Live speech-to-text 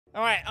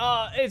All right,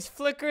 it's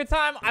Flicker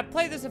time. I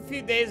played this a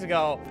few days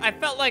ago. I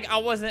felt like I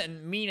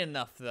wasn't mean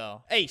enough,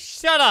 though. Hey,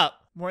 shut up.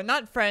 We're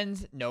not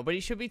friends. Nobody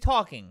should be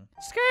talking.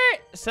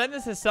 Skirt. Send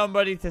this to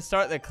somebody to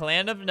start the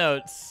clan of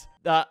notes.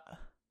 But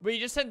you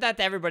just sent that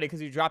to everybody because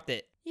you dropped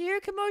it. You hear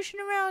commotion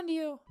around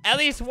you. At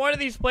least one of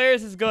these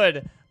players is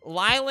good.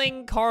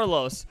 Liling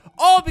Carlos.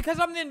 Oh,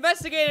 because I'm the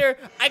investigator,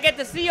 I get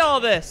to see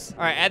all this.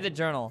 All right, add the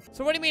journal.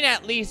 So what do you mean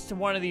at least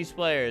one of these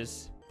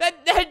players?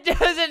 That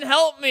doesn't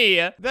help me.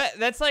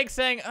 That's like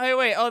saying, hey,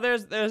 wait, oh,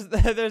 there's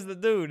the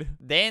dude.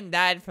 Dan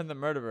died from the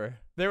murderer.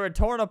 They were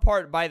torn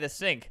apart by the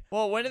sink.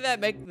 Well, when did that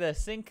make the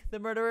sink the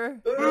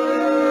murderer?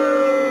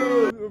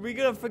 Are we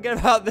gonna forget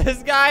about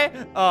this guy?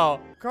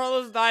 Oh,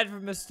 Carlos died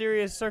from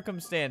mysterious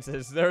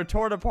circumstances. They were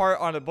torn apart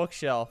on a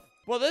bookshelf.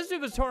 Well, this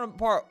dude was torn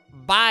apart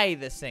by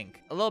the sink.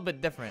 A little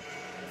bit different.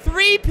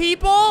 3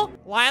 people?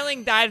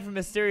 Liling died from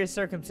mysterious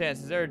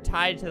circumstances. They were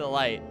tied to the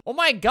light. Oh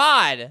my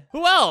god.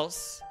 Who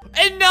else?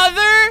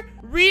 Another?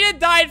 Rita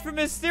died from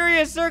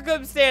mysterious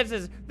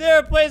circumstances. They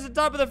were placed on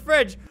top of the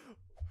fridge.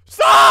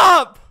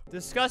 Stop!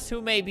 Discuss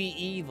who may be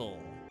evil.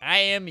 I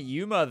am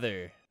you,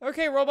 mother.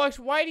 Okay, Roblox,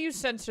 why do you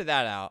censor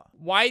that out?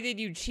 Why did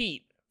you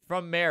cheat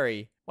from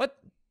Mary? What?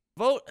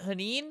 Vote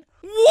Haneen?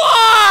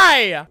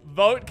 Why?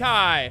 Vote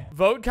Kai.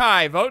 Vote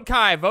Kai. Vote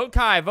Kai. Vote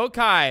Kai. Vote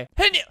Kai.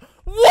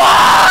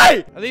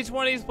 Why? At least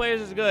one of these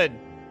players is good.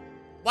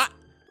 What?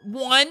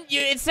 One?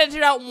 It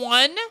censored out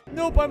one?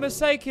 Nope, I'm a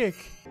psychic.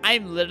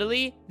 I'm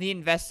literally the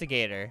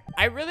investigator.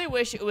 I really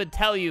wish it would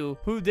tell you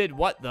who did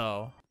what,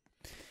 though.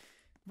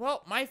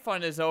 Well, my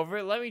fun is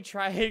over. Let me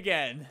try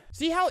again.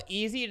 See how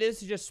easy it is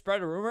to just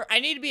spread a rumor?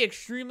 I need to be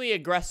extremely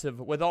aggressive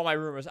with all my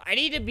rumors. I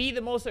need to be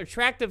the most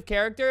attractive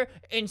character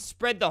and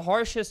spread the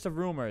harshest of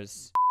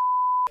rumors.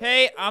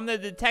 Okay, I'm the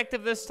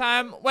detective this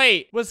time.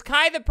 Wait, was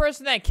Kai the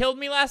person that killed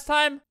me last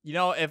time? You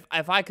know,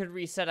 if I could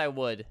reset, I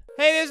would.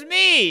 Hey, there's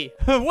me.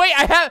 Wait,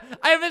 I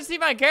haven't seen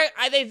my character.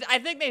 I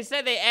think they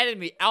said they added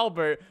me,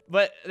 Albert,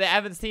 but they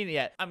haven't seen it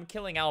yet. I'm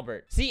killing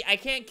Albert. See, I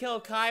can't kill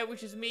Kai,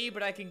 which is me,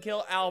 but I can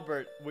kill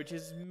Albert, which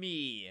is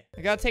me.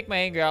 I gotta take my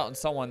anger out on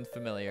someone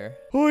familiar.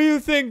 Who you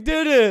think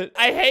did it?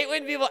 I hate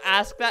when people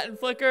ask that in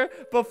Flicker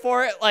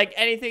before like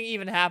anything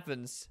even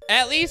happens.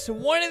 At least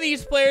one of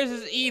these players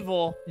is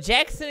evil.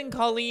 Jackson and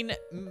Colleen,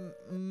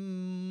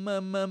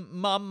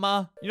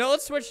 mama. You know,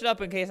 let's switch it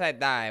up in case I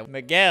die.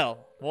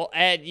 Miguel. We'll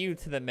add you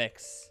to the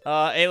mix.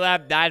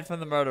 A-Lab died from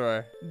the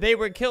murderer. They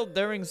were killed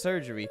during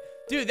surgery.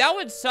 Dude, that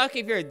would suck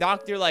if your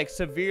doctor, like,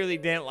 severely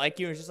didn't like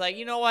you and was just like,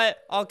 you know what?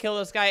 I'll kill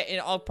this guy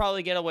and I'll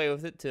probably get away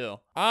with it, too.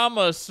 I'm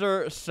a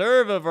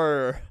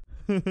survivor.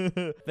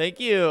 Thank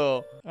you.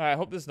 All right, I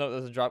hope this note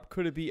doesn't drop.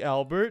 Could it be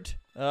Albert?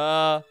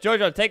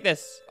 Jojo, take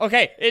this.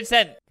 Okay, it's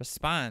sent.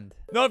 Respond.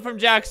 Note from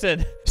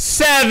Jackson.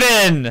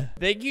 7.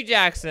 Thank you,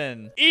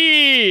 Jackson.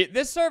 E.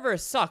 This server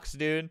sucks,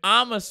 dude.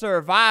 I'm a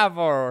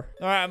survivor.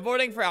 All right, I'm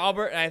voting for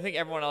Albert, and I think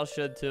everyone else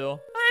should, too.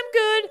 I'm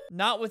good.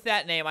 Not with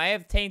that name. I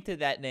have tainted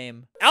that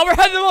name. Albert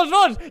had the most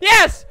votes.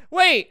 Yes.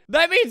 Wait,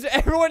 that means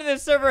everyone in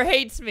this server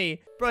hates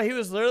me. Bro, he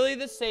was literally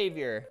the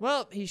savior.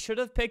 Well, he should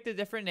have picked a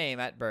different name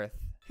at birth.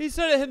 He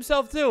said it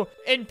himself, too.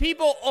 And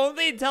people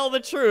only tell the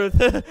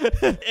truth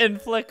in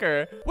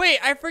Flicker. Wait,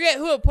 I forget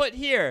who it put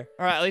here.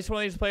 All right, at least one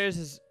of these players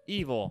is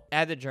evil.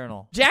 Add the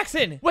journal.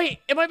 Jackson. Wait,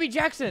 it might be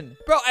Jackson.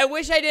 Bro, I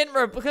wish I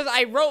didn't because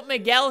I wrote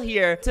Miguel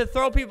here to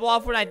throw people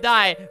off when I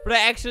die, but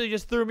I actually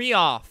just threw me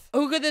off.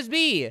 Who could this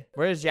be?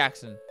 Where is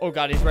Jackson? Oh,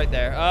 God, he's right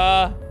there.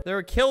 They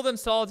were killed in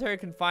solitary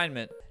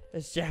confinement.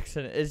 It's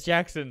Jackson. It's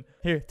Jackson.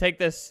 Here, take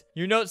this.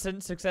 Your note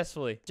sent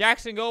successfully.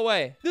 Jackson, go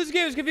away. This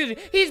game is confusing.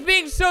 He's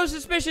being so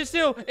suspicious,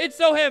 too. It's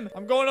so him.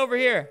 I'm going over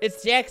here.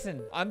 It's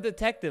Jackson. I'm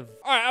detective.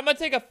 All right, I'm going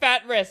to take a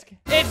fat risk.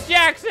 It's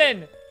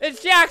Jackson.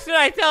 It's Jackson,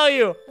 I tell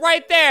you.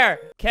 Right there.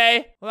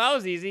 Okay. Well, that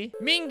was easy.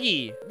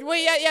 Mingy.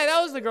 Wait, yeah,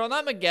 that was the girl,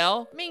 not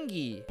Miguel.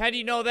 Mingy. How do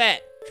you know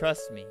that?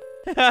 Trust me.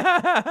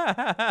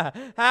 Ha,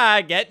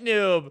 get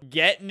noob.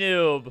 Get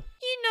noob.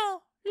 You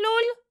know,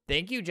 lol.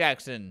 Thank you,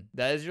 Jackson.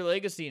 That is your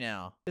legacy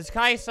now. Is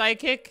Kai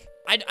psychic?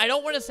 I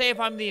don't want to say if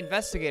I'm the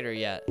investigator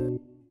yet.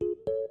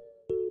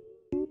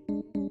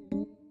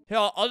 Here,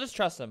 I'll just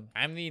trust him.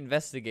 I'm the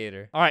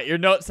investigator. All right, your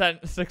note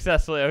sent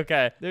successfully.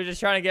 Okay. They're just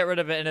trying to get rid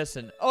of an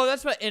innocent. Oh,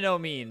 that's what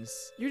inno means.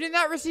 You did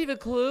not receive a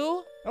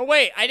clue? Oh,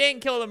 wait. I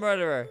didn't kill the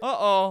murderer.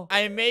 Uh-oh.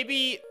 I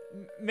maybe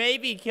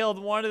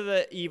killed one of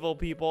the evil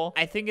people.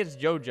 I think it's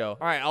Jojo.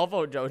 All right, I'll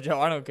vote Jojo.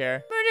 I don't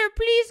care. Murder,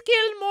 please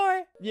kill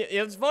more. Yeah,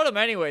 let's vote him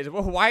anyways.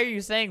 Why are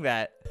you saying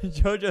that?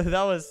 Jojo,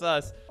 that was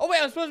sus. Oh,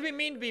 wait, I'm supposed to be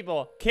mean to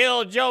people.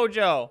 Kill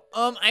Jojo.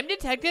 I'm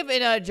detective,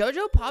 and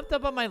Jojo popped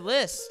up on my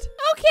list.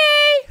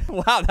 Okay.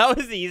 Wow, that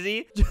was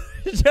easy.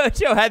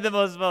 Jojo had the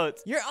most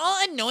votes. You're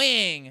all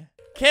annoying.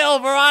 Kill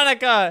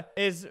Veronica.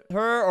 Is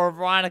her or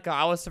Veronica?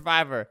 I was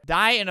survivor.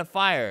 Die in a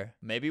fire.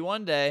 Maybe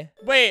one day.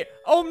 Wait.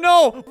 Oh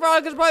no.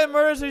 Veronica's probably the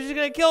murderer, so she's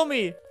gonna kill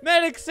me.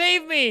 Medic,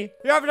 save me.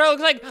 Your avatar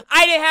looks like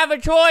I didn't have a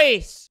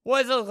choice.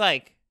 What does it look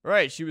like?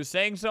 Right. She was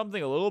saying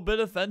something a little bit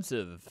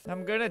offensive.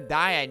 I'm gonna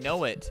die. I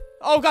know it.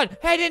 Oh God.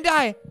 Hey, I didn't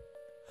die.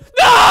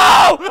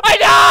 No! I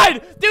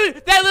died!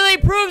 Dude, that literally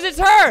proves it's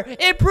her.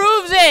 It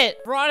proves it.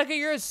 Veronica,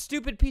 you're a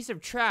stupid piece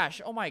of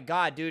trash. Oh my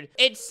god, dude.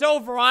 It's so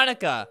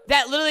Veronica.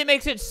 That literally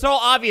makes it so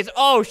obvious.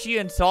 Oh, she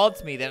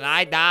insults me, then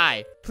I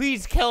die.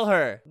 Please kill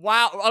her.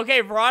 Wow.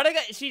 Okay, Veronica,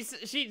 she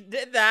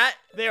did that.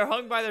 They're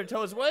hung by their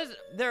toes. What is?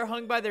 They're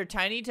hung by their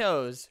tiny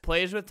toes.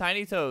 Plays with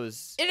tiny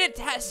toes. And it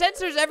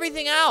censors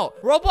everything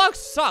out. Roblox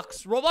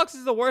sucks. Roblox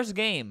is the worst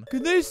game.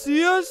 Can they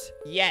see us?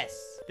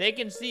 Yes. They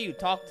can see you.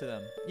 Talk to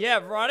them. Yeah,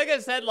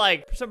 Veronica said,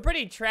 like, some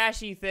pretty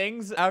trashy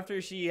things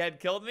after she had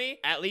killed me.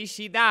 At least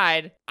she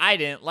died. I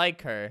didn't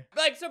like her.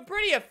 Like, some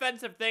pretty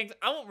offensive things.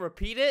 I won't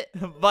repeat it,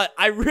 but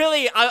I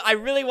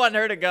really want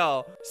her to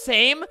go.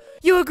 Same?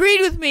 You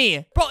agreed with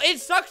me. Bro, it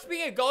sucks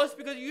being a ghost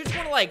because you just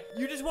want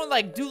to,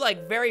 like, do,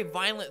 like, very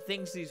violent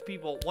things to these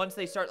people once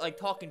they start, like,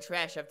 talking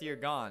trash after you're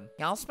gone.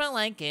 Y'all smell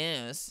like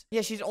goose.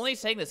 Yeah, she's only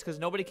saying this because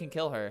nobody can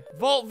kill her.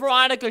 Vote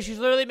Veronica. She's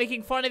literally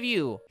making fun of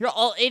you. You're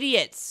all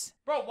idiots.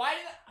 Bro, why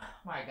did I... Oh,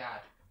 my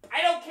God.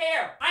 I don't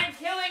care. I'm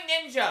killing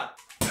Ninja.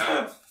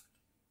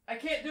 I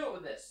can't do it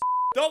with this.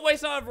 Don't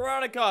waste on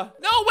Veronica.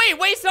 No, wait.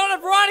 Waste on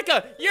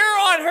Veronica. You're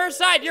on her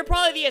side. You're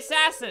probably the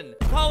assassin.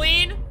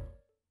 Colleen?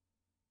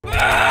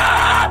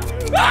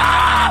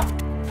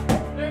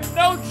 There's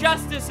no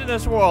justice in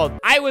this world.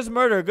 I was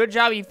murdered. Good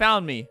job you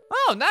found me.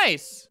 Oh,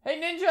 nice. Hey,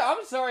 Ninja,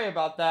 I'm sorry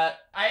about that.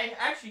 I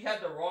actually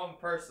had the wrong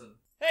person.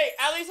 Hey,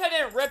 at least I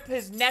didn't rip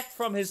his neck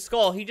from his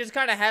skull. He just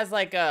kind of has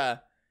like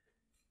a...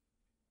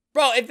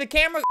 Bro, if the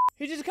camera...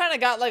 He just kind of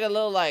got like a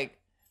little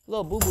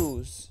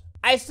boo-boos.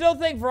 I still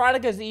think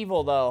Veronica's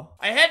evil, though.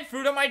 I had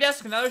food on my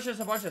desk, and now there's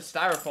just a bunch of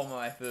styrofoam on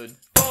my food.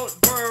 Vote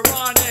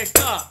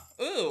Veronica!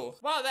 Ooh.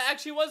 Wow, that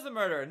actually was the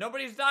murder.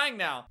 Nobody's dying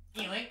now.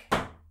 Yoink.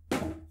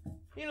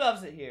 He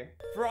loves it here.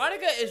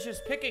 Veronica is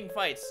just picking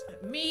fights.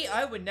 Me,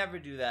 I would never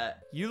do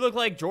that. You look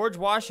like George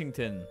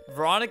Washington.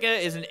 Veronica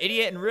is an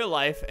idiot in real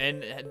life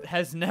and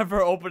has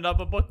never opened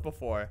up a book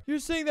before. You're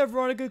saying that,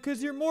 Veronica,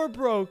 because you're more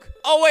broke.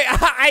 Oh, wait,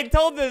 I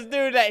told this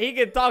dude that he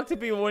can talk to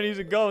people when he's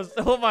a ghost.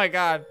 Oh, my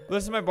God.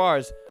 Listen to my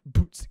bars.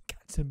 Boots and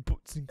cats and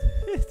boots and...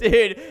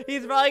 Dude,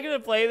 he's probably gonna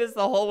play this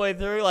the whole way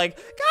through like,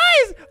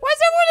 guys, why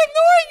is everyone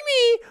ignoring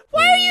me?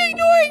 Why are you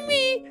ignoring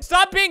me?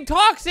 Stop being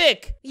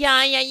toxic.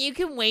 Yeah, you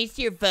can waste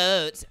your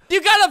votes.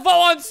 You gotta vote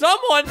on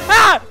someone.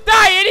 Ha!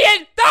 Die,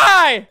 idiot!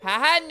 Die!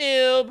 Haha,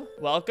 noob.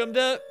 Welcome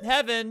to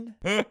heaven.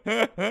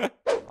 I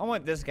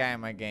want this guy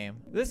in my game.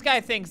 This guy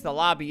thinks the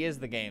lobby is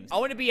the game. I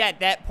want to be at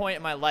that point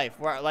in my life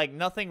where like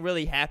nothing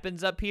really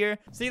happens up here.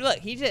 See, look,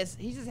 he's just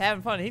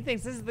having fun. He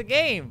thinks this is the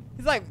game.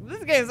 He's like,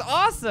 this game is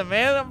awesome,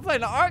 man. I'm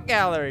playing an art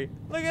gallery.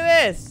 Look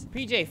at this.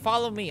 PJ,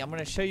 follow me. I'm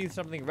gonna show you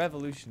something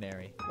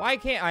revolutionary. Why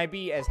can't I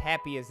be as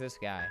happy as this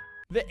guy?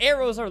 The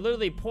arrows are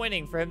literally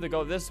pointing for him to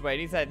go this way.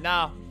 And he said,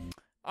 nah,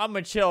 I'm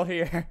gonna chill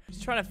here.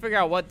 Just trying to figure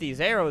out what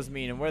these arrows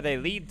mean and where they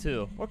lead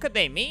to. What could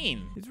they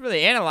mean? He's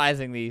really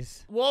analyzing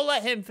these. We'll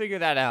let him figure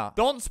that out.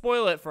 Don't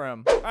spoil it for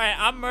him. All right,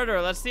 I'm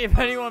murderer. Let's see if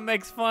anyone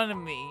makes fun of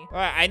me. All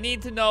right, I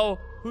need to know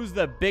who's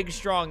the big,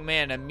 strong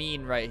man,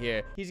 Amin, right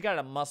here. He's got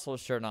a muscle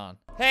shirt on.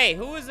 Hey,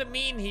 who is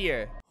Amin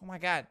here? Oh my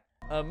God,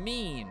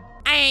 Amin.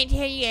 I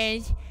tell you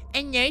guys,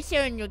 I know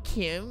someone will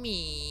kill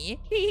me.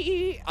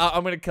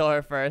 I'm gonna kill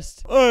her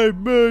first. I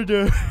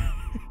murder.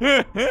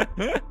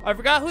 I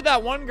forgot who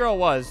that one girl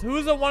was.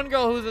 Who's the one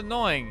girl who's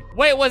annoying?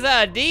 Wait, was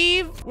that a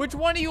Deeve? Which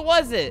one of you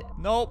was it?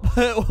 Nope,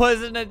 it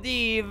wasn't a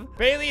Deeve.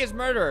 Bailey is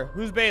murderer.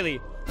 Who's Bailey?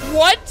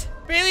 What?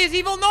 Bailey is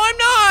evil? No, I'm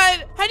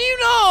not. How do you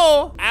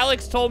know?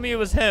 Alex told me it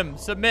was him.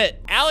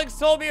 Submit. Alex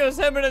told me it was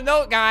him in a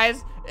note,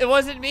 guys. It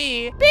wasn't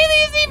me. Bailey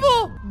is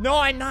evil. No,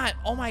 I'm not.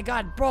 Oh my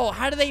God, bro.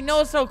 How do they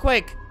know so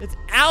quick? It's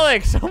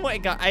Alex. Oh my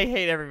God. I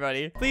hate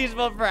everybody. Please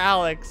vote for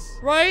Alex.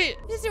 Right?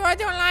 This is why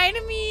don't lie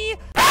to me.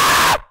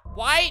 Ah!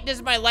 Why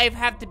does my life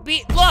have to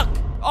be? Look.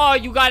 Oh,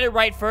 you got it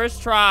right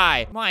first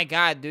try. My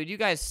God, dude, you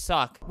guys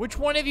suck. Which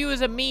one of you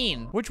is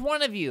Amin? Which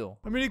one of you?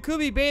 I mean, it could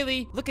be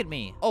Bailey. Look at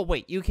me. Oh,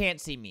 wait, you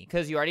can't see me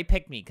because you already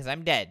picked me because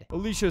I'm dead.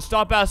 Alicia,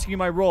 stop asking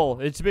my role.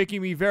 It's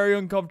making me very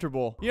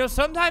uncomfortable. You know,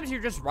 sometimes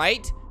you're just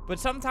right, but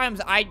sometimes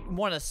I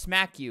want to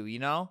smack you, you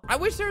know? I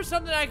wish there was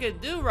something I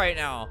could do right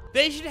now.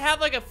 They should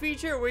have like a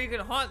feature where you can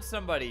haunt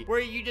somebody,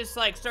 where you just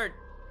like start,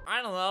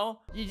 I don't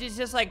know. You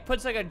just like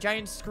puts like a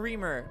giant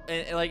screamer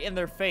in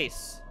their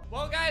face.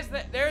 Well, guys,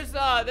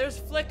 there's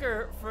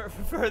Flicker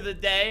for the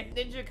day.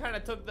 Ninja kind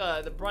of took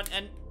the brunt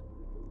end.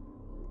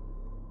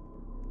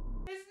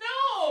 His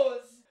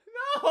nose!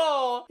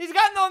 No! He's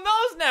got no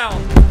nose now!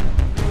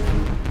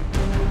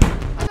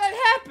 How'd that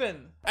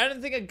happen? I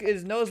didn't think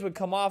his nose would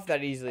come off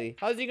that easily.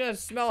 How's he gonna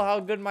smell how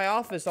good my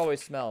office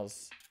always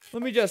smells?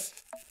 Let me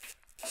just...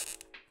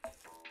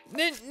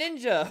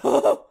 Ninja!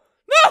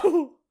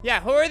 No!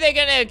 Yeah, who are they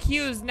gonna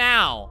accuse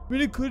now? I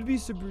mean, it could be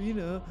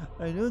Sabrina.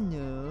 I don't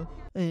know.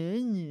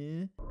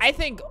 I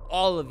think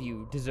all of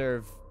you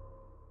deserve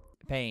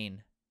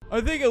pain. I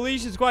think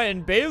Alicia's quiet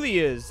and Bailey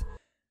is.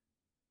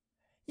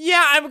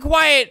 Yeah, I'm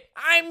quiet.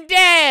 I'm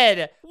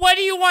dead. What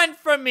do you want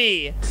from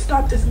me?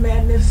 Stop this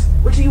madness.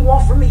 What do you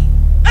want from me?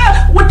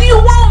 What do you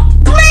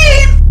want?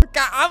 Please!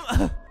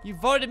 God, you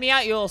voted me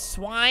out, you little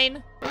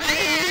swine.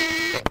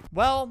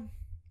 Well,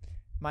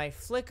 my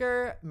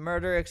Flickr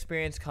murder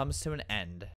experience comes to an end.